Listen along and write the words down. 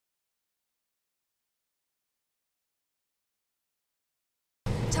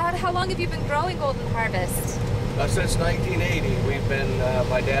how long have you been growing Golden Harvest? Since 1980. We've been,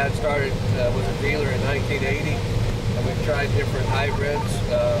 my dad started, was a dealer in 1980, and we've tried different hybrids,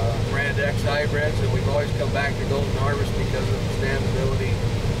 Brand X hybrids, and we've always come back to Golden Harvest because of the standability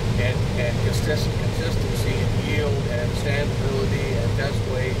and consistency and yield and standability and test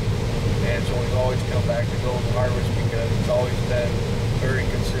weight. And so we've always come back to Golden Harvest because it's always been very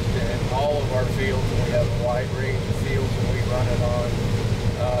consistent in all of our fields, and we have a wide range of fields that we run it on.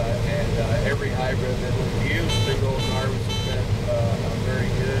 Every hybrid that we've used through Golden Harvest has been a very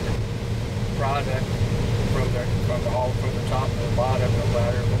good product from the top to the bottom, no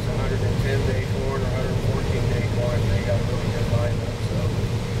matter if it's 110-day corn or 114-day corn. They got a really good lineup. So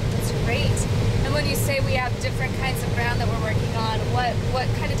that's great. And when you say we have different kinds of ground that we're working on, what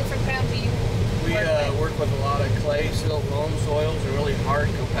kind of different ground do you work with a lot of clay, silt, loam soils, and really hard,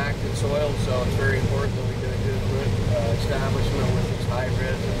 compacted soils. So it's very important that we get a good root establishment with these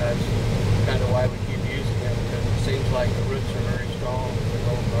hybrids, and that's kind of why we keep using them, because it seems like the roots are very strong with the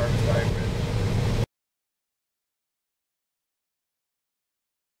Golden Harvest hybrid.